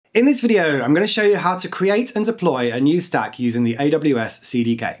In this video, I'm going to show you how to create and deploy a new stack using the AWS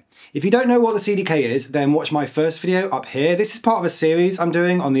CDK. If you don't know what the CDK is, then watch my first video up here. This is part of a series I'm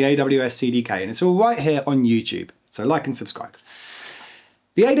doing on the AWS CDK, and it's all right here on YouTube. So like and subscribe.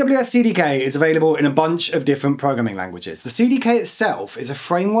 The AWS CDK is available in a bunch of different programming languages. The CDK itself is a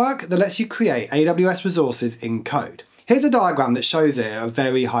framework that lets you create AWS resources in code. Here's a diagram that shows it at a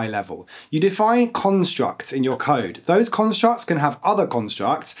very high level. You define constructs in your code. Those constructs can have other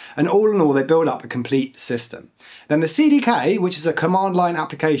constructs, and all in all, they build up a complete system. Then the CDK, which is a command line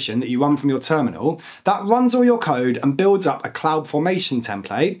application that you run from your terminal, that runs all your code and builds up a CloudFormation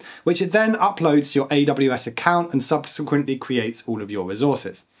template, which it then uploads to your AWS account and subsequently creates all of your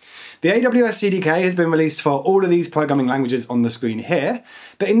resources. The AWS CDK has been released for all of these programming languages on the screen here,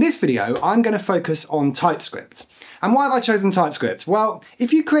 but in this video, I'm going to focus on TypeScript. And why have I chosen TypeScript? Well,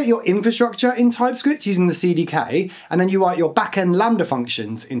 if you create your infrastructure in TypeScript using the CDK, and then you write your backend Lambda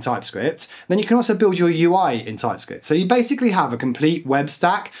functions in TypeScript, then you can also build your UI in TypeScript. So you basically have a complete web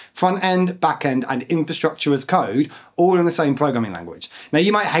stack, front end, back end, and infrastructure as code, all in the same programming language. Now,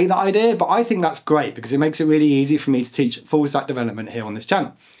 you might hate that idea, but I think that's great because it makes it really easy for me to teach full stack development here on this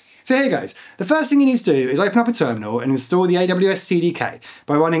channel. So here goes. The first thing you need to do is open up a terminal and install the AWS CDK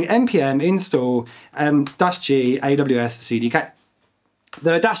by running npm install -g AWS CDK.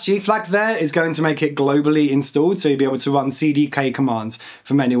 The -g flag there is going to make it globally installed, so you'll be able to run CDK commands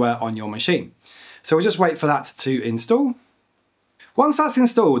from anywhere on your machine. So we'll just wait for that to install. Once that's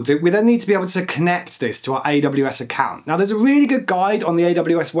installed, we then need to be able to connect this to our AWS account. Now, there's a really good guide on the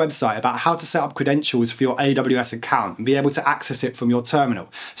AWS website about how to set up credentials for your AWS account and be able to access it from your terminal.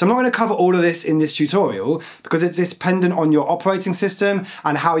 So I'm not going to cover all of this in this tutorial because it's dependent on your operating system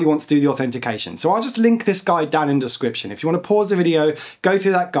and how you want to do the authentication. So I'll just link this guide down in the description. If you want to pause the video, go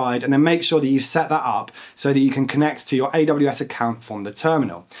through that guide and then make sure that you've set that up so that you can connect to your AWS account from the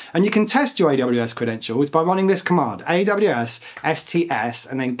terminal. And you can test your AWS credentials by running this command, AWS STS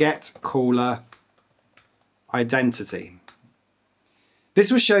and then get caller identity. This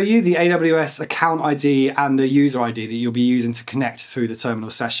will show you the AWS account ID and the user ID that you'll be using to connect through the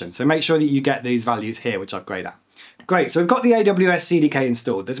terminal session. So make sure that you get these values here, which I've grayed out. Great, so we've got the AWS CDK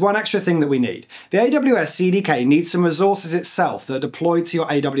installed. There's one extra thing that we need. The AWS CDK needs some resources itself that are deployed to your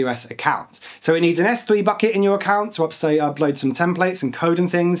AWS account. So it needs an S3 bucket in your account to upload some templates and code and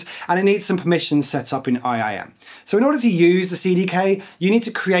things, and it needs some permissions set up in IAM. So in order to use the CDK, you need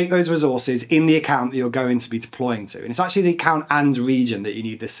to create those resources in the account that you're going to be deploying to. And it's actually the account and region that you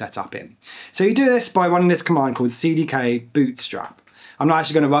need this set up in. So you do this by running this command called CDK bootstrap. I'm not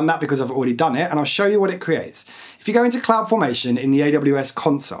actually going to run that because I've already done it, and I'll show you what it creates. If you go into CloudFormation in the AWS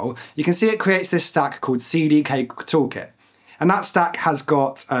console, you can see it creates this stack called CDK Toolkit. And that stack has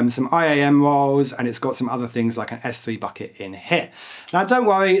got some IAM roles, and it's got some other things like an S3 bucket in here. Now, don't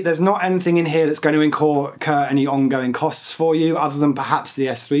worry, there's not anything in here that's going to incur any ongoing costs for you other than perhaps the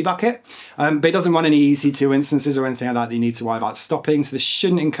S3 bucket. But it doesn't run any EC2 instances or anything like that that you need to worry about stopping. So this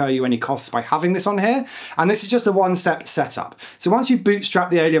shouldn't incur you any costs by having this on here. And this is just a one-step setup. So once you've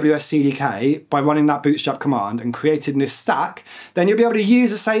bootstrapped the AWS CDK by running that bootstrap command and created this stack, then you'll be able to use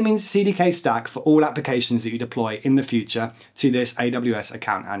the same CDK stack for all applications that you deploy in the future to this AWS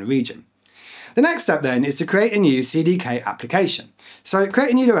account and region. The next step then is to create a new CDK application. So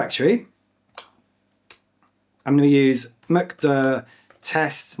create a new directory. I'm going to use mkdir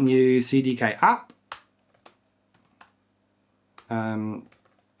test new CDK app. And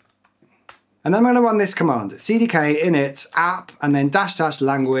then I'm going to run this command, CDK init app, and then --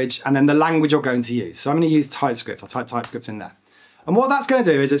 language, and then the language you're going to use. So I'm going to use TypeScript. I'll type TypeScript in there. And what that's going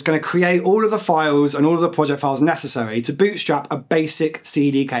to do is it's going to create all of the files and all of the project files necessary to bootstrap a basic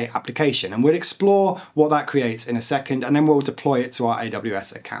CDK application. And we'll explore what that creates in a second, and then we'll deploy it to our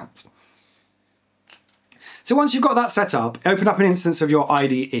AWS account. So once you've got that set up, open up an instance of your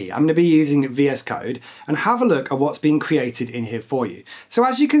IDE. I'm going to be using VS Code and have a look at what's being created in here for you. So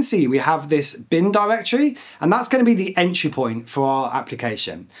as you can see, we have this bin directory, and that's going to be the entry point for our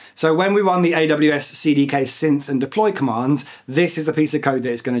application. So when we run the AWS CDK synth and deploy commands, this is the piece of code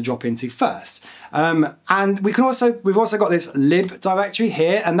that it's going to drop into first. And we've also got this lib directory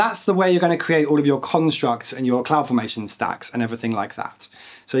here, and that's the way you're going to create all of your constructs and your CloudFormation stacks and everything like that.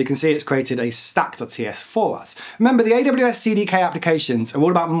 So you can see it's created a stack.ts for us. Remember, the AWS CDK applications are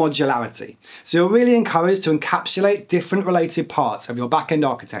all about modularity. So you're really encouraged to encapsulate different related parts of your backend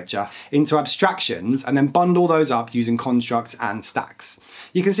architecture into abstractions and then bundle those up using constructs and stacks.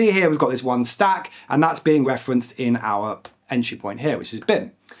 You can see here we've got this one stack, and that's being referenced in our entry point here, which is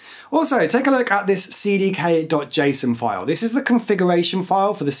bin. Also, take a look at this cdk.json file. This is the configuration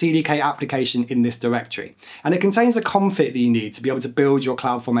file for the CDK application in this directory, and it contains a config that you need to be able to build your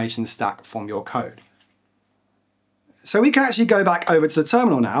CloudFormation stack from your code. So we can actually go back over to the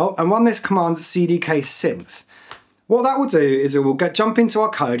terminal now and run this command cdk synth. What that will do is it will jump into our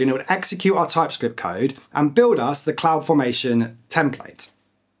code and it will execute our TypeScript code and build us the CloudFormation template.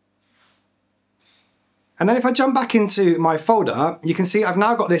 And then if I jump back into my folder, you can see I've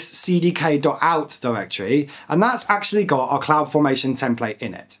now got this cdk.out directory, and that's actually got our CloudFormation template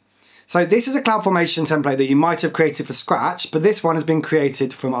in it. So this is a CloudFormation template that you might have created from scratch, but this one has been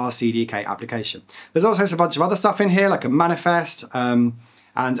created from our CDK application. There's also a bunch of other stuff in here, like a manifest and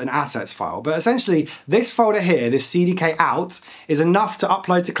an assets file. But essentially, this folder here, this CDK out, is enough to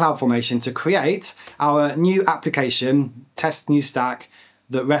upload to CloudFormation to create our new application, test new stack,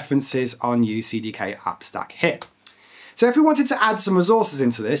 that references our new CDK app stack here. So if we wanted to add some resources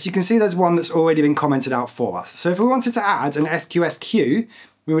into this, you can see there's one that's already been commented out for us. So if we wanted to add an SQS queue,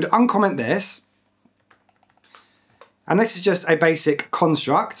 we would uncomment this. And this is just a basic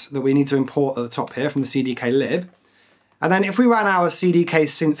construct that we need to import at the top here from the CDK lib. And then if we ran our CDK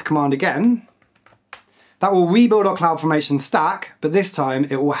synth command again, that will rebuild our CloudFormation stack, but this time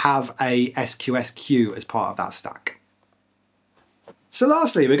it will have a SQS queue as part of that stack. So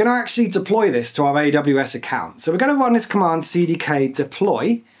lastly, we're going to actually deploy this to our AWS account. So we're going to run this command cdk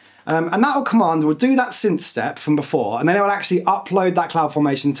deploy, and that command will do that synth step from before, and then it will actually upload that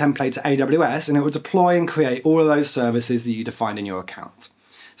CloudFormation template to AWS, and it will deploy and create all of those services that you defined in your account.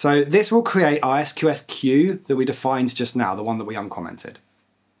 So this will create our SQS queue that we defined just now, the one that we uncommented.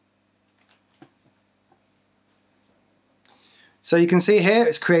 So you can see here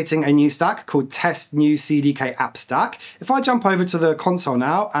it's creating a new stack called test new CDK app stack. If I jump over to the console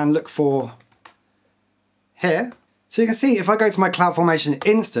now and look for here, so you can see if I go to my CloudFormation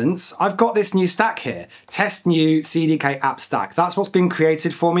instance, I've got this new stack here, test new CDK app stack. That's what's been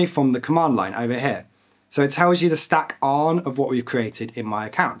created for me from the command line over here. So it tells you the stack on of what we've created in my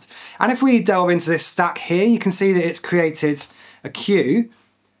account. And if we delve into this stack here, you can see that it's created a queue.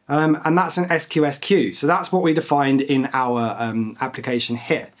 And that's an SQS queue. So that's what we defined in our application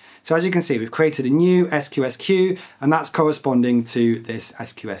here. So as you can see, we've created a new SQS queue, and that's corresponding to this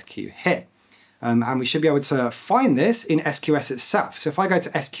SQS queue here. And we should be able to find this in SQS itself. So if I go to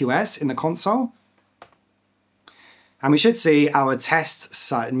SQS in the console, and we should see our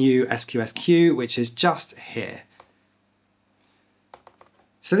test new SQS queue, which is just here.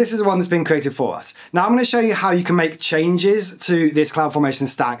 So this is the one that's been created for us. Now I'm going to show you how you can make changes to this CloudFormation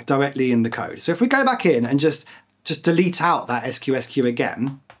stack directly in the code. So if we go back in and just delete out that SQS queue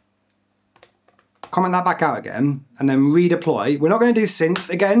again, comment that back out again, and then redeploy. We're not going to do synth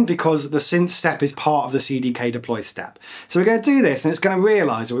again because the synth step is part of the CDK deploy step. So we're going to do this, and it's going to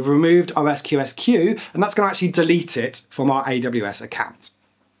realize that we've removed our SQS queue, and that's going to actually delete it from our AWS account.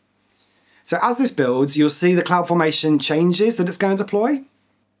 So as this builds, you'll see the CloudFormation changes that it's going to deploy.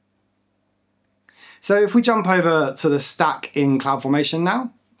 So if we jump over to the stack in CloudFormation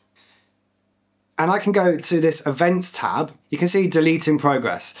now, and I can go to this events tab, you can see delete in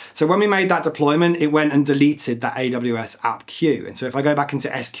progress. So when we made that deployment, it went and deleted that AWS app queue. And so if I go back into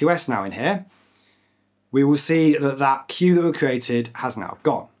SQS now in here, we will see that that queue that we created has now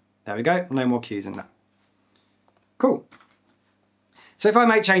gone. There we go, no more queues in there. Cool. So if I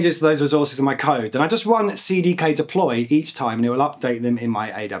make changes to those resources in my code, then I just run CDK deploy each time and it will update them in my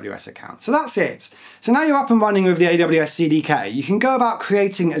AWS account. So that's it. So now you're up and running with the AWS CDK, you can go about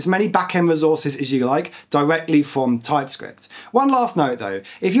creating as many backend resources as you like directly from TypeScript. One last note though,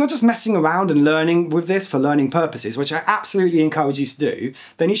 if you're just messing around and learning with this for learning purposes, which I absolutely encourage you to do,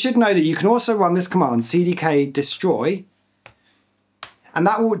 then you should know that you can also run this command cdk destroy, and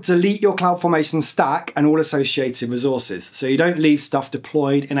that will delete your CloudFormation stack and all associated resources, so you don't leave stuff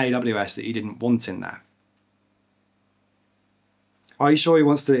deployed in AWS that you didn't want in there. Are you sure you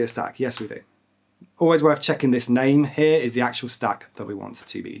want to delete a stack? Yes, we do. Always worth checking this name here is the actual stack that we want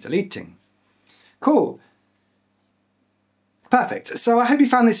to be deleting. Cool. Perfect. So I hope you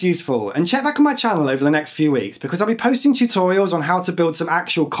found this useful, and check back on my channel over the next few weeks because I'll be posting tutorials on how to build some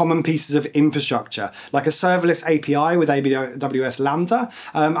actual common pieces of infrastructure, like a serverless API with AWS Lambda,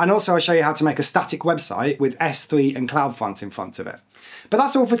 and also I'll show you how to make a static website with S3 and CloudFront in front of it. But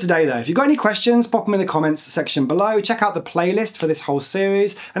that's all for today though. If you've got any questions, pop them in the comments section below, check out the playlist for this whole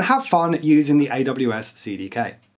series, and have fun using the AWS CDK.